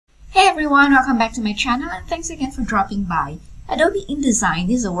Hey everyone, welcome back to my channel and thanks again for dropping by. Adobe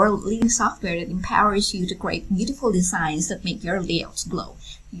InDesign is a world-leading software that empowers you to create beautiful designs that make your layouts glow.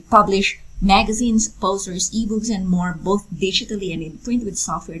 You publish magazines, posters, ebooks, and more both digitally and in print with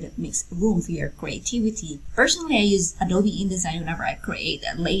software that makes room for your creativity. Personally, I use Adobe InDesign whenever I create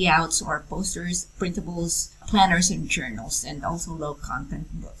layouts or posters, printables, planners, and journals, and also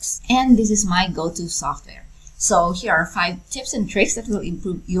low-content books. And this is my go-to software. So here are 5 tips and tricks that will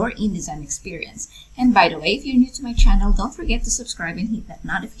improve your InDesign experience. And by the way, if you're new to my channel, don't forget to subscribe and hit that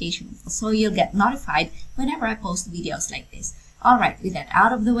notification bell so you'll get notified whenever I post videos like this. Alright, with that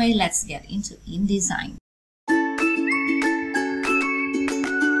out of the way, let's get into InDesign.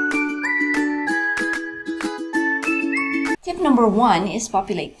 Tip number 1 is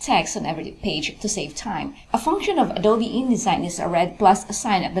populate text on every page to save time. A function of Adobe InDesign is a red plus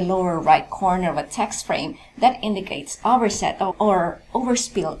sign at the lower right corner of a text frame that indicates overset or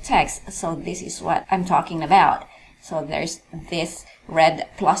overspilled text. So this is what I'm talking about. So there's this red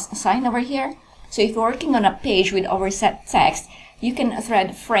plus sign over here. So if you're working on a page with overset text, you can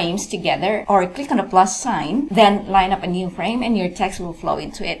thread frames together or click on the plus sign, then line up a new frame and your text will flow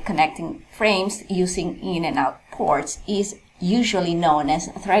into it. Connecting frames using in and out ports is usually known as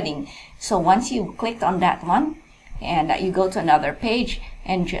threading. So once you've clicked on that one and you go to another page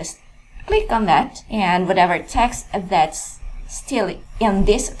and just click on that, and whatever text that's still in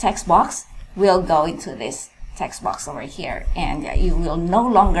this text box will go into this text box over here, and you will no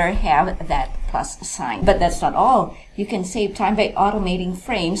longer have that plus sign. But that's not all. You can save time by automating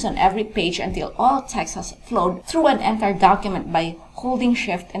frames on every page until all text has flowed through an entire document by holding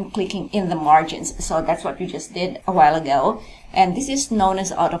shift and clicking in the margins. So that's what we just did a while ago, and this is known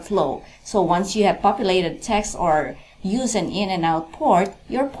as autoflow. So once you have populated text or use an in and out port,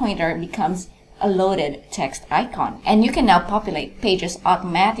 your pointer becomes a loaded text icon, and you can now populate pages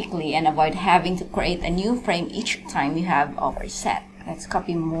automatically and avoid having to create a new frame each time you have overset. Let's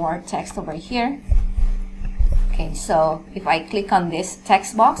copy more text over here. Okay, so if I click on this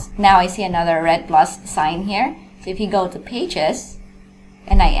text box, now I see another red plus sign here. So if you go to pages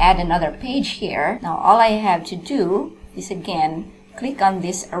and I add another page here, now all I have to do is again click on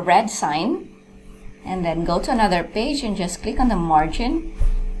this red sign and then go to another page and just click on the margin.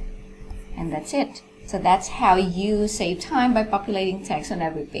 And that's it. So that's how you save time by populating text on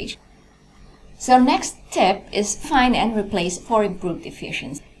every page. So next tip is find and replace for improved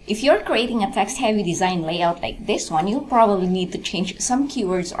efficiency. If you're creating a text-heavy design layout like this one, you'll probably need to change some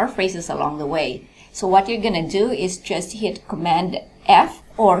keywords or phrases along the way. So what you're gonna do is just hit Command F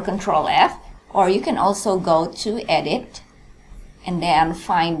or Control F, or you can also go to Edit and then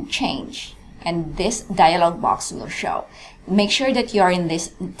find Change. And this dialog box will show. Make sure that you're in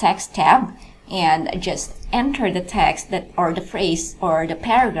this text tab and just enter the text that or the phrase or the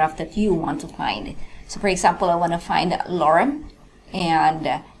paragraph that you want to find. So for example, I want to find lorem,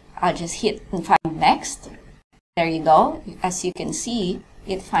 and I'll just hit find next. There you go. As you can see,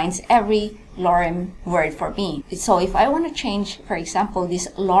 it finds every lorem word for me. So if I want to change, for example, this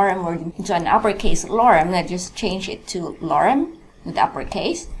lorem word into an uppercase lorem, I just change it to lorem with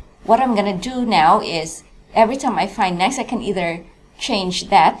uppercase. What I'm gonna do now is every time I find next, I can either change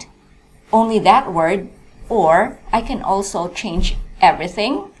that, only that word, or I can also change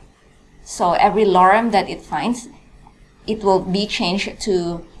everything. So every lorem that it finds, it will be changed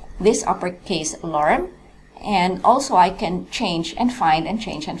to this uppercase lorem. And also I can change and find and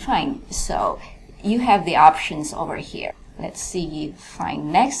change and find. So you have the options over here. Let's see,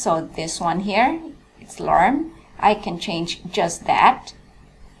 find next. So this one here, it's lorem. I can change just that,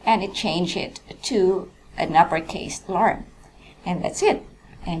 and it changed it to an uppercase lorem. And that's it.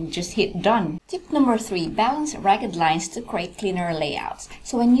 And just hit done. Tip number 3, balance ragged lines to create cleaner layouts.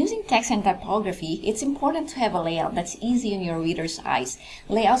 So when using text and typography, it's important to have a layout that's easy on your reader's eyes.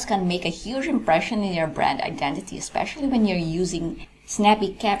 Layouts can make a huge impression in your brand identity, especially when you're using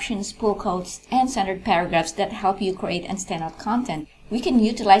snappy captions, pull quotes, and centered paragraphs that help you create and stand out content. We can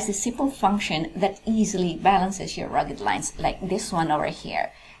utilize the simple function that easily balances your rugged lines, like this one over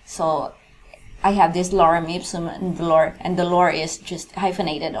here. So I have this lorem ipsum and the lore is just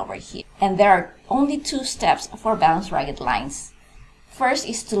hyphenated over here. And there are only 2 steps for balanced ragged lines. First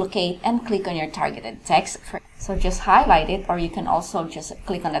is to locate and click on your targeted text. So just highlight it, or you can also just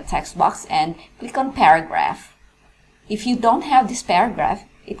click on the text box and click on paragraph. If you don't have this paragraph,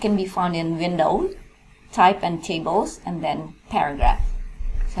 it can be found in Window, Type and Tables, and then Paragraph.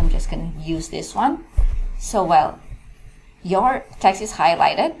 So I'm just going to use this one. So while your text is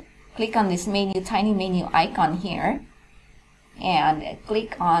highlighted, click on this tiny menu icon here and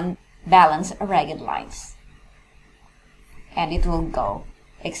click on Balance Ragged Lines. And it will go.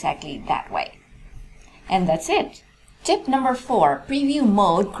 exactly that way. And that's it. Tip number 4, preview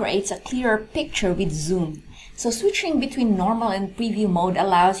mode creates a clearer picture with zoom. So switching between normal and preview mode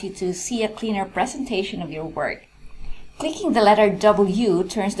allows you to see a cleaner presentation of your work. Clicking the letter W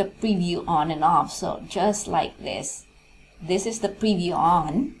turns the preview on and off, so just like this. This is the preview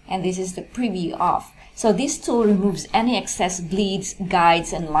on, and this is the preview off. So this tool removes any excess bleeds,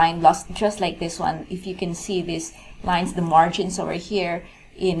 guides, and line blocks, just like this one. If you can see these lines, the margins over here,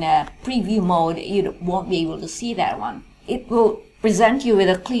 in a preview mode, you won't be able to see that one. It will present you with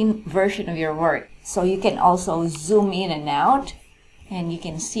a clean version of your work. So you can also zoom in and out, and you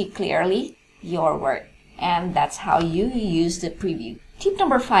can see clearly your work. And that's how you use the preview. Tip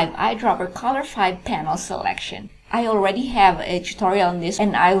number 5, eyedropper color 5 panel selection. I already have a tutorial on this,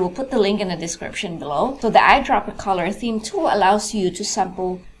 and I will put the link in the description below. So the eyedropper color theme tool allows you to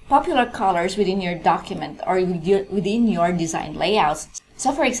sample popular colors within your document or within your design layouts.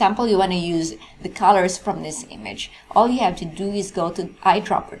 So for example, you want to use the colors from this image. All you have to do is go to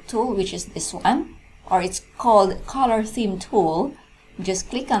eyedropper tool, which is this one, or it's called color theme tool. Just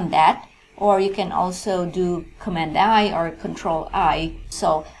click on that, or you can also do Command I or Control I.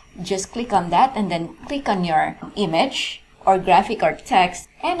 So just click on that and then click on your image or graphic or text,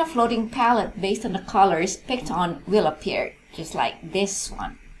 and a floating palette based on the colors picked on will appear, just like this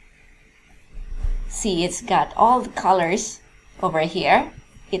one. See, it's got all the colors over here.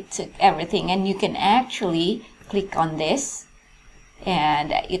 It took everything, and you can actually click on this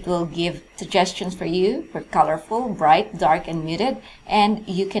and it will give suggestions for you for colorful, bright, dark, and muted. And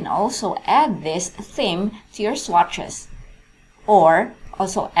you can also add this theme to your swatches, or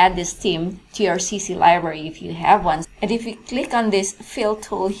also add this theme to your CC library if you have one. And if you click on this fill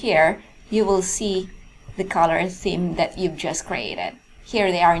tool here, you will see the color theme that you've just created. Here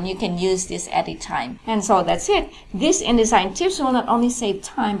they are, and you can use this at a time. And so that's it. These InDesign tips will not only save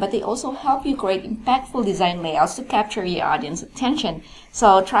time, but they also help you create impactful design layouts to capture your audience's attention.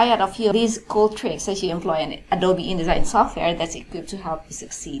 So try out a few of these cool tricks as you employ an Adobe InDesign software that's equipped to help you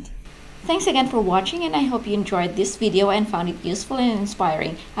succeed. Thanks again for watching, and I hope you enjoyed this video and found it useful and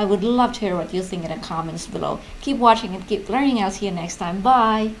inspiring. I would love to hear what you think in the comments below. Keep watching and keep learning. I'll see you next time.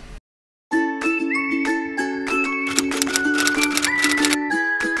 Bye!